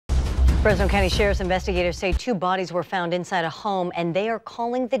Fresno County Sheriff's investigators say 2 bodies were found inside a home, and they are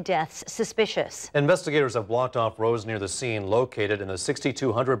calling the deaths suspicious. Investigators have blocked off roads near the scene, located in the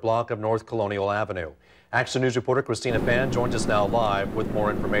 6200 block of North Colonial Avenue. Action News reporter Christina Fan joins us now live with more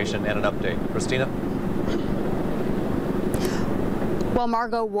information and an update. Christina? Well,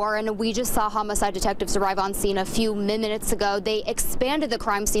 Margot, Warren, we just saw homicide detectives arrive on scene a few minutes ago. They expanded the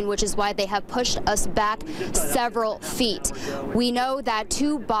crime scene, which is why they have pushed us back several feet. We know that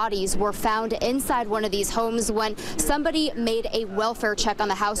 2 bodies were found inside one of these homes when somebody made a welfare check on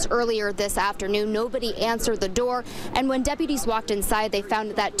the house earlier this afternoon. Nobody answered the door, and when deputies walked inside, they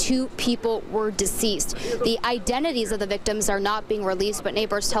found that 2 people were deceased. The identities of the victims are not being released, but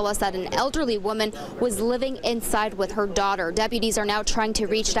neighbors tell us that an elderly woman was living inside with her daughter. Deputies are now trying to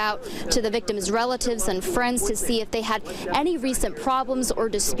reach out to the victims' relatives and friends to see if they had any recent problems or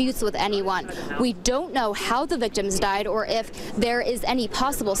disputes with anyone. We don't know how the victims died or if there is any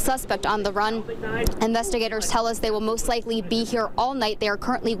possible suspect on the run. Investigators tell us they will most likely be here all night. They are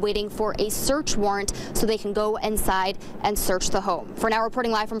currently waiting for a search warrant so they can go inside and search the home. For now,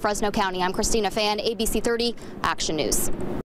 reporting live from Fresno County, I'm Christina Fan, ABC 30 Action News.